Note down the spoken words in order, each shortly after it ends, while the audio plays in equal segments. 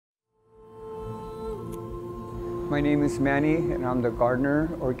My name is Manny, and I'm the gardener,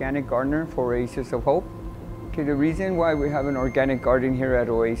 organic gardener for Oasis of Hope. Okay, the reason why we have an organic garden here at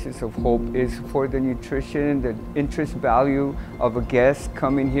Oasis of Hope is for the nutrition, the interest value of a guest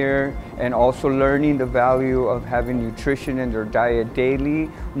coming here, and also learning the value of having nutrition in their diet daily.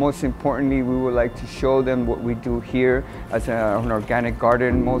 Most importantly, we would like to show them what we do here as an organic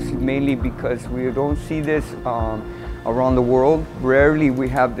garden, mainly because we don't see this around the world. Rarely we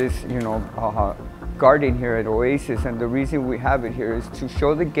have this, garden here at Oasis, and the reason we have it here is to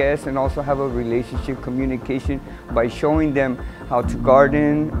show the guests and also have a relationship communication by showing them how to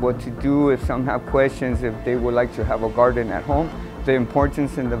garden, what to do if some have questions, if they would like to have a garden at home, the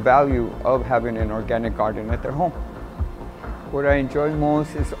importance and the value of having an organic garden at their home. What I enjoy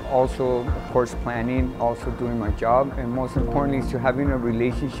most is also, of course, planning, also doing my job, and most importantly is to having a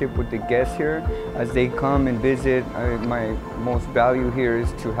relationship with the guests here as they come and visit. My most value here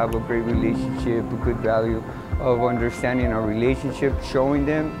is to have a great relationship, a good value of understanding our relationship, showing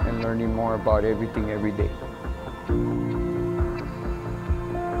them and learning more about everything every day.